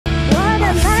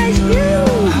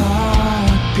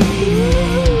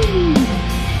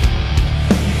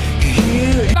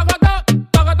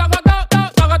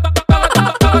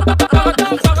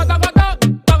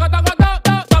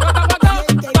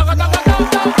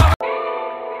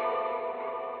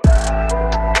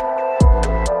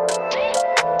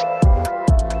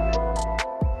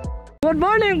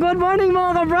morning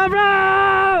mga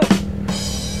ka-bro!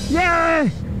 Yeah!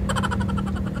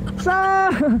 So,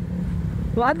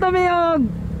 wato mi yung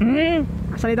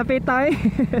salita pitay.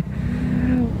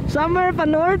 Summer pa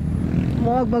north.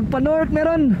 Magpa north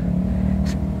meron.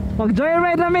 Mag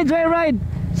joyride namin, joyride.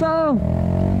 So,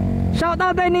 shout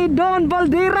out tayo ni Don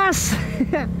Valderas.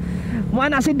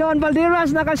 Mana si Don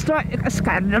Valderas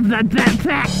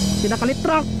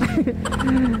kinakalitrok.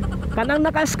 Kanang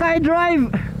naka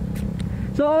skydrive.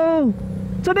 So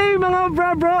today mga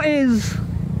bro is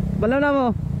bala na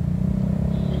mo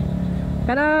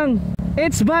kanang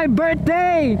it's my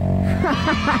birthday.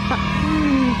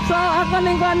 So ako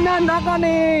ning kanan, ako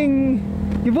ning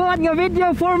gibuhat nga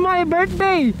video for my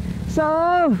birthday. So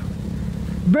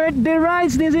birthday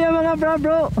rides din siya mga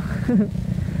bro.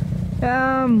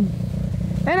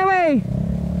 Anyway,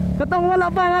 katong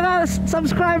wala pa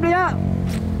naka-subscribe niya,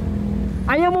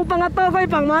 ayaw mo pang ato koy,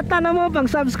 pang mata na mo, pang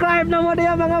subscribe na mo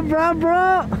niya mga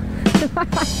bro.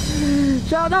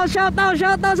 Shout out sa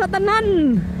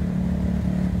tanan.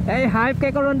 Hey, hype kay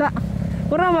Koronda.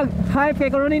 Pura mag hype kay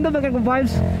Koronda ba kay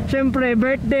vibes. Syempre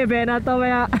birthday be na to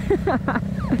kaya.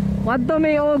 Wadto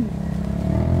may og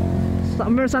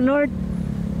summer sa north.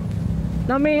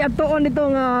 Na may atoon dito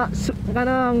nga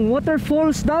kanang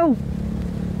waterfalls daw.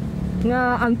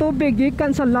 Nga ang tubig gikan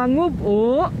sa langob.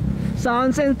 Oh,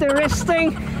 sounds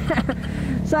interesting.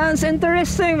 Sounds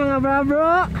interesting mga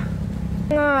bro.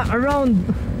 Nga around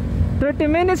 30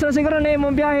 minutes na siguro na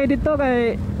imong biyahe dito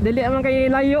kay dili man kay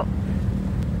layo.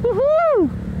 Woohoo!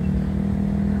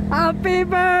 Happy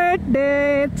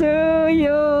birthday to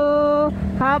you.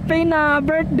 Happy na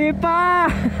birthday pa.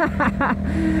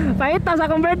 Paita sa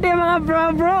akong birthday mga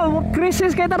bro.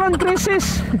 Crisis kay taron,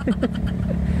 crisis.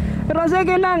 Pero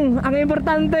sige lang, ang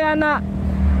importante ana,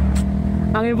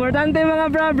 ang importante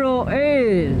mga bro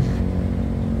is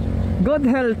good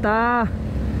health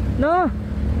no?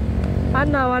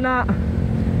 Wana.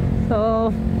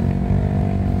 So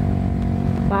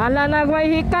bahala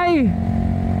nagway hikay,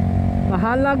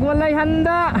 bahalag walay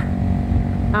handa.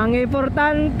 Ang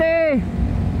importante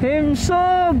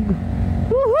himsog.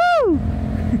 Woohoo!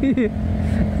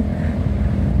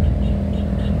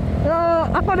 So,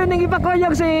 ako din yung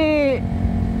ipakuyog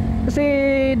si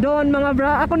Don mga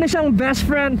bro. Ako na siyang best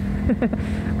friend.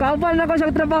 Kaupal na ko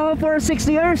siyang trabaho for 6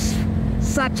 years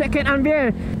sa Chicken and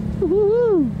Beer.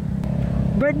 Woohoo!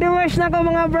 Birthday wish na ko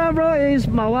mga bro is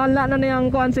mawala na niyang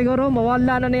kuan siguro,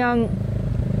 mawala na niyang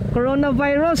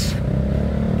coronavirus.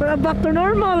 Pero back to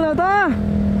normal na to.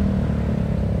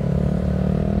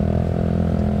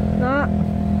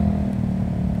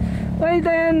 Well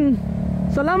then,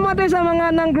 salamat din sa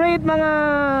mga nang great mga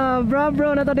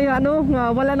bro na to diha no,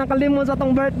 nga wala nang kalimot sa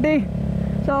atong birthday.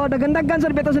 So dagan-dagan sa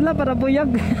bito sila para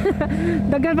buyag.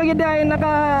 Dagan pa gid ay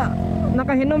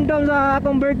nakahinom-dom sa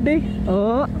akong birthday.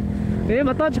 Oh.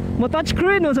 Matouch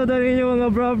screen no sa dali niyo mga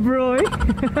bro.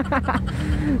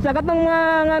 Sa katong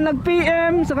mga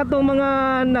nag-PM, sa katong mga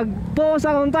nag-post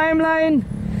sa akong timeline,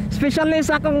 especially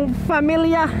sa akong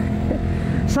pamilya,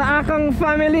 sa akong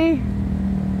family.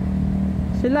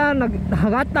 Sila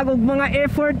naghagatag og mga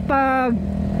effort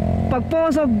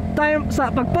pagpost og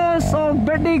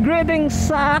birthday greetings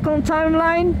sa akong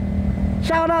timeline.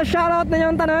 Shout out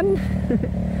ninyong tanan.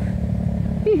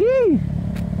 Hihi.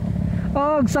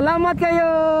 Og salamat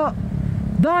kayo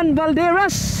Don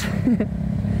Valderas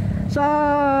sa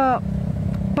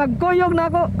pagkuyog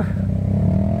nako.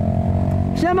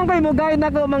 Siya man kay mo guide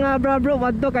nako mga bro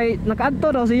wadto kay nakaadto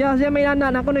daw siya may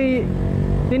nana nako ni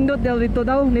nindot daw dito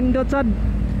daw, nindot sad.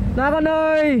 Nako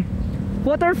noy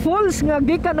waterfalls nga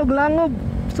gikan og langob.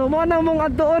 So mo na mong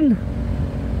adtoon.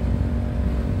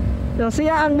 So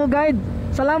siya ang mo guide.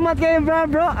 Salamat kay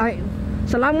bro. Ay,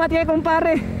 salamat kay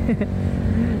kumpare.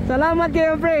 Salamat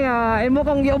kayo pre nga imo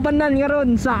kong giubanan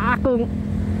ngaron sa akong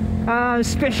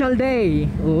special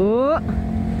day. Oh.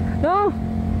 No?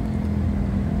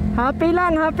 Happy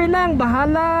lang,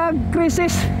 bahala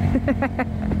crisis.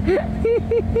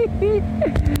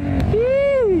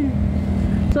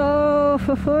 So,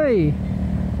 hoy.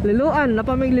 Liluan,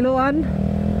 napamig liluan.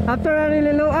 After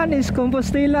liluan is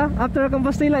Compostela. After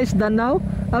Compostela is Danao.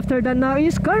 After Danao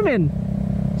is Carmen.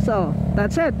 So,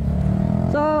 that's it.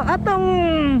 So,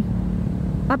 atong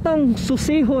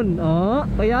susihon. Oh,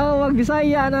 kaya wag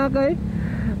Bisaya na kay.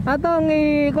 Atong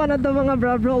ikuan na to mga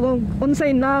bro kung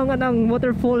unsay na nga nang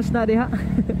waterfalls na diha.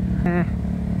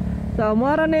 So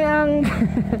mora ni ang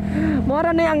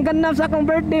ganap sa akong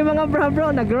birthday mga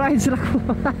bro, nag-rides ra ko.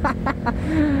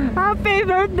 Happy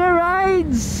birthday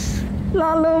rides!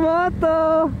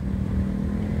 LALUMOTO!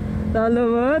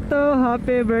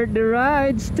 Happy birthday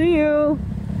rides to you!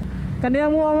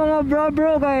 Kaniya mo ang mga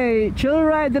bro kay chill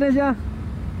ride na siya.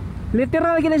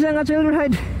 Literal gina siya nga chill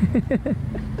ride.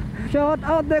 Shout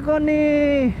out na ko ni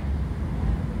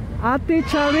Ate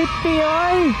Charity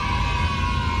oy.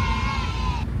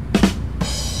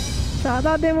 Shout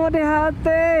out mo di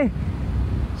ate.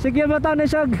 Sige ba tayo na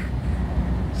siya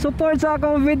support sa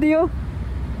akong video.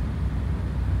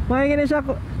 May gina siya,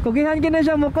 kugihan gina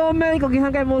siya mo comment, kugihan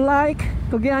kay mo like,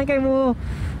 kugihan kay mo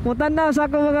tanaw sa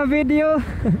akong mga video.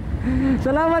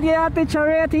 Salamat kay Ate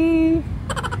Charity.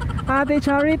 Ate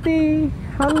Charity,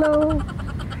 hello.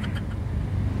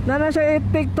 Nana siya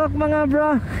i-TikTok mga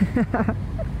bro.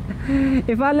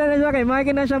 I-follow na siya kay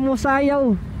Mikey na siya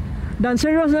musayaw.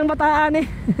 Danceros ng bataan eh.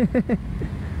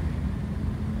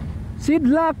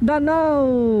 Sidlak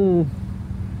Danau.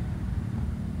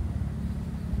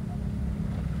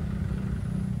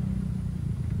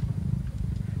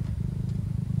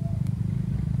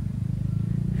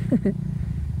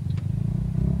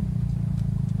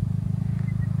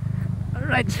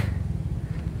 Alright.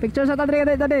 Picture sa tadri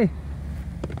ka tadi.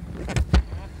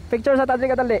 Picture sa tadri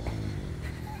ka tadi.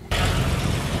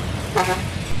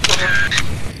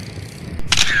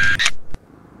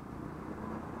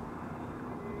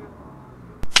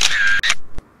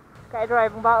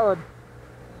 Skydrive ang baon.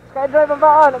 Skydrive ang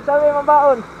baon. Nagsabi ang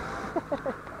baon.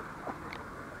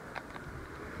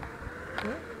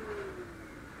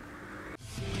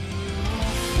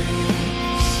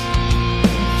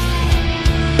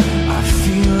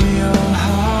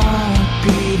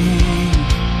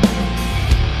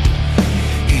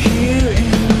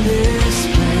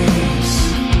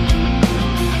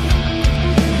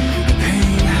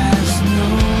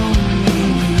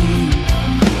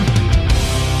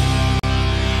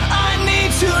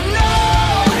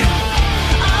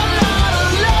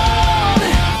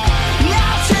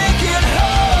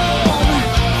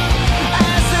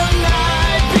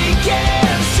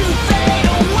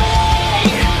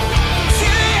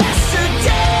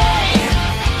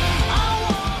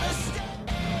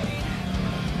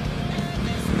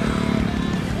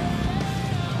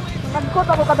 Nagkot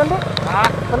ako kadali. Ha?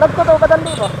 Nagkot ako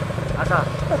kadali ko. Asa?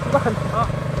 Saan? Oh.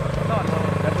 Saan?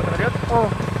 Nagkot ka dito? Oo.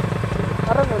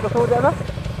 Aram, may gusto dyan na?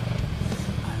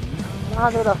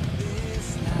 Nakasya ito.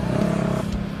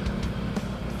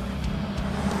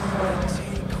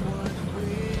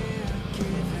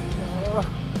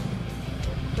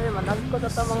 Okay, managkot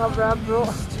ito mga bro.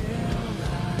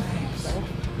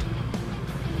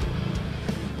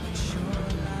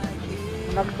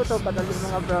 Managkot ako kadali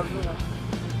mga bro.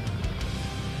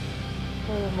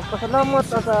 Magpasalamat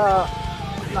sa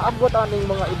naabot aning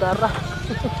mga idara.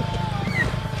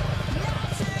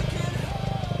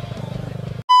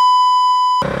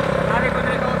 Ari ko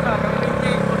dito sa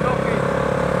Kamilingki, Busoki.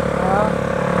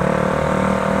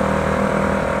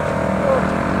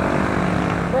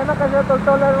 Kaya na kasi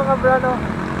tol-tolan mga brano.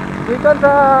 Dito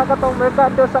sa katong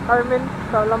merkado sa Carmen,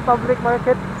 sa Lang Public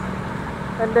Market.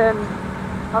 And then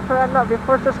after na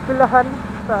before sa eskwelahan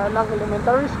sa Lang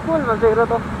Elementary School, mazero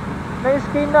to. May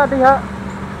skin na diha.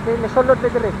 May sulod na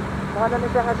dire. Mga na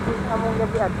siya nga skin among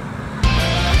gabian.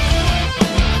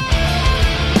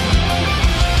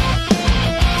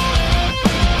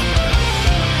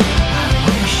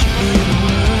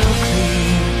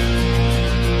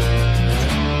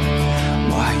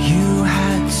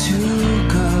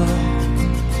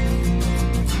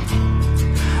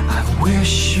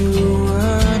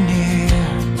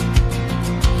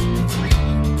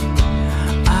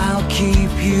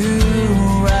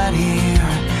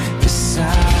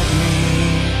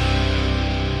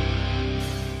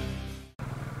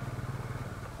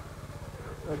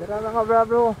 Dara mga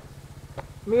bro,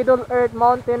 Middle Earth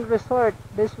Mountain Resort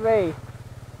this way.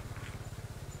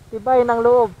 Tibay ng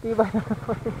loob, tibay ng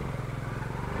loob.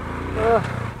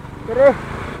 Dire.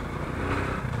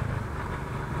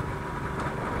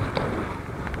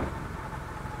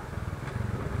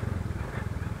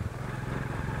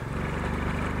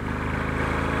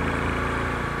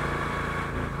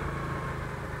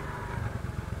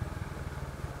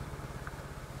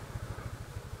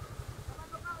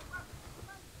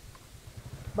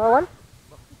 Bawal?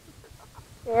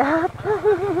 Yeah.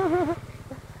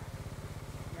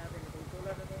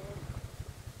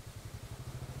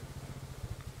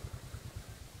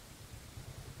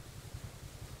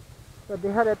 So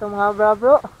diha itong mga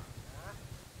bro.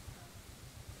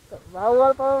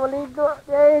 Bawal pa maligo.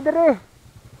 Yay, dire.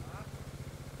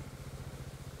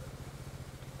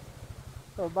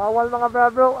 So bawal mga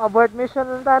bro. Abort mission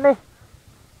lang tani.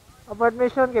 Abort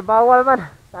mission kay bawal man.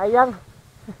 Sayang.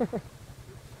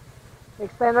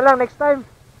 Next time na lang, next time.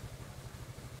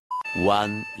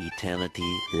 One eternity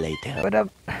later.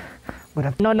 Good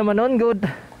afternoon naman nun.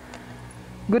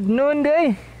 Good noon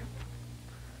day.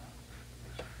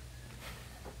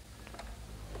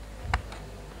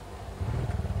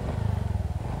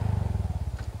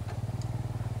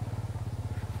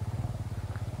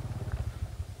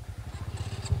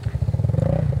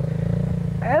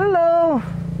 Hello.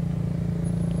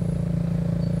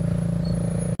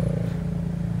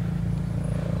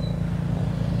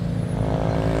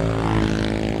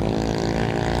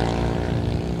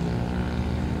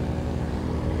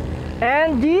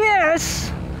 And yes,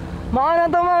 maana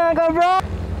to mga kabro.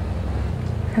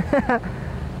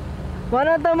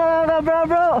 Maana to mga kabro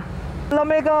bro.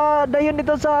 Lamay ka dayon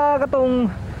dito sa katong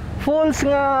falls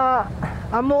nga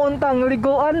amo untang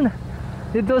liguan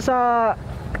dito sa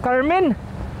Carmen.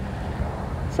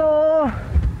 So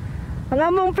ang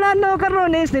among plano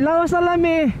karon is nilawas na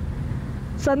lami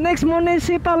sa next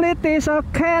municipality sa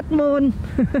Catmon.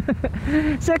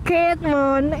 Sa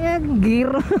Catmon,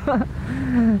 giro.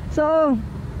 So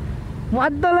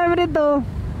muadto lang dito,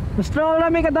 stroll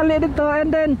lang kadali dito,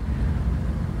 and then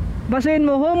basin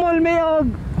mo humol mi og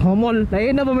humol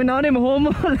lain na paminaw ni mo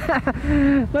humol.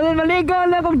 Basin maligo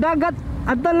lang kog dagat,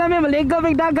 adto lang mi maligo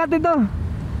mig dagat dito.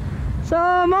 So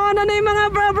mao na ni mga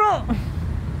bro,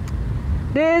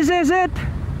 this is it.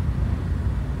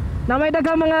 Na may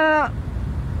daghang mga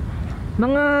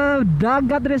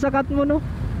dagat rin sa Catmon, no?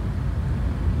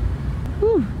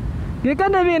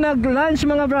 Gikan na mi nag-lunch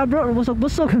mga bro,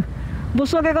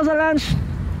 busog ako sa lunch.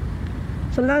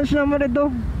 Sa lunch naman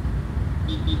dito.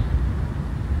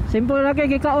 Simple na kay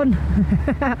gikaon.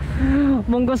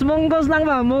 Munggos lang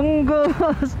ba?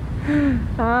 Munggos.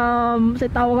 Sa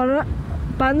tawag ka na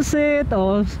pansit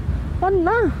o ano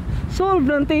na? Solve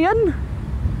ng tiyan.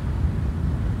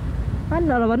 Ano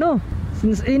na ba no?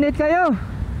 Since init kayo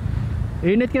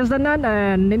sa tanan,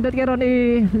 and nindot kayo ron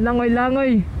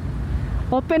langoy-langoy.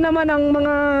 Open naman ang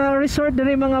mga resort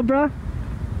diri mga bra.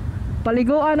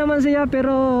 Paliguan naman siya,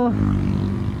 pero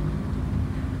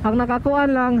ang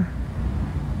nakakuan lang,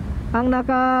 ang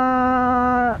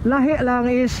nakalahi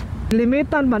lang is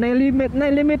limitan ba, na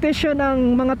limitation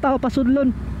ng mga tao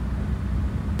pasudlon.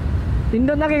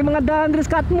 Tindot na kay mga daan diri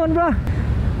sa Catmon bra.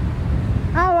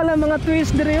 Wala mga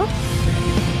twist diri oh.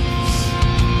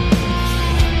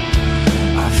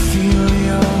 I feel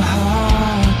your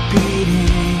heart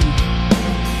beating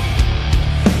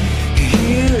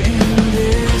here in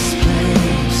this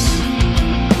place.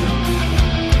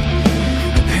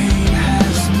 The pain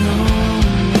has no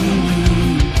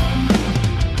meaning.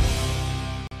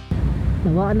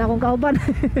 Nawaan na akong kauban.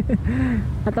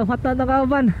 Atong hatan na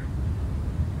kauban.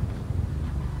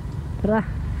 Tara.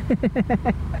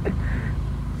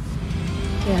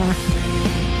 Yeah.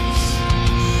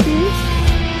 See?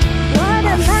 What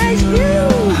a nice view!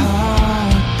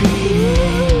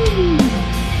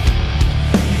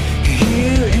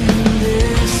 Here in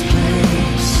this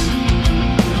place,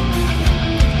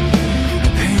 the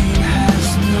pain has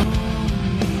no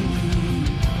meaning.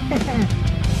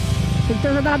 Ito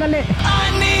sa dadali. I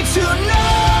need to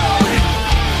know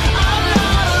I'm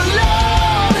not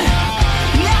alone.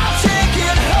 Now take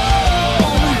it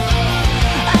home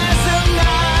as the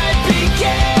night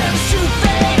begins to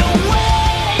fade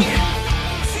away.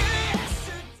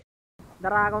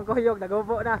 Dara akong kuyog,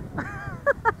 nagubo na.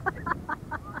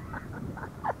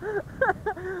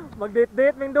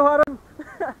 Mag-date-date ming duha ron.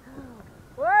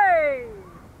 Wey!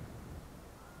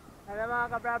 Alam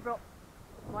mga kabra-bro,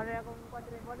 muna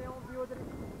yung view dito.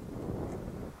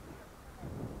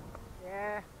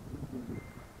 Yeah.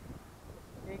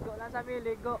 Ligo lang sa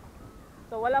ligo.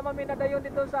 So wala man minadayon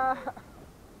dito sa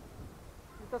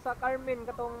Carmen,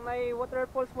 katong may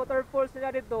waterfalls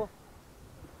nila dito.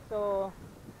 So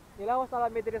nilawas na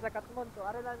kami dito sa Catmon. So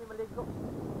ari lang ni maligo.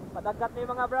 Padagat ni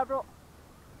mga bro.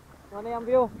 Ano yung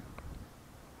view?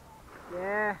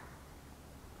 Yeah.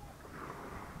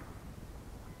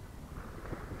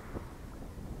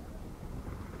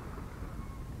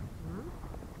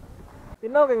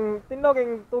 Tinog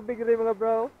yung tubig rin mga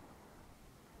bro.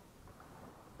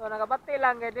 So nakabati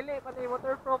lang kaya dili pati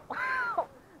waterproof.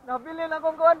 Nabili lang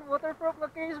kong kuhan, waterproof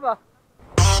na case ba?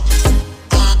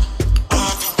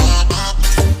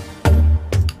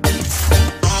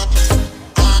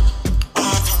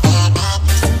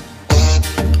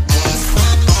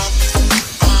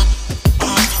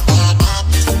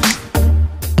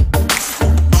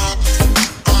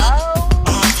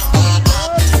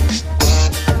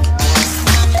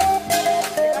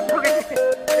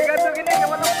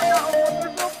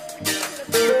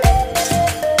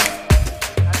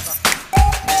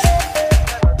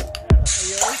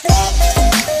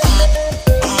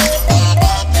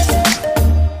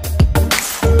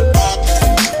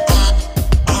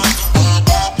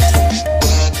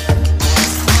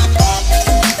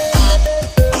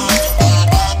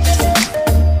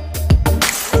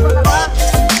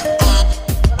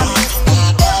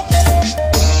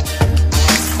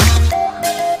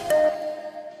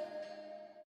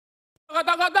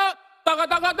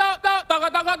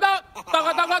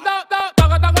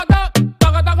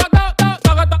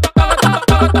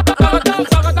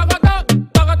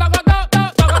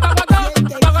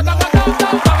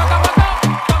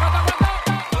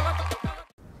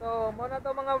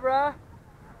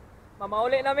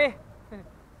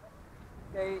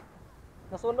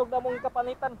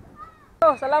 kainitan.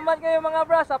 So, salamat kayo mga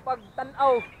bra sa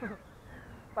pagtanaw.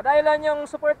 Padayon lang yung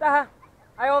suporta ha.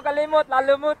 Ayaw kalimot,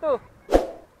 LALUMOTO.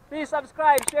 Please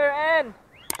subscribe, share, and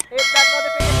hit that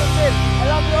notification bell. I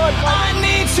love you all. I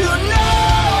need to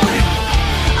know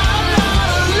I'm not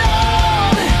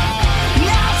alone.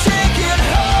 Now take it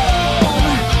home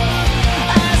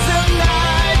as the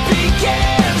night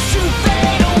begins.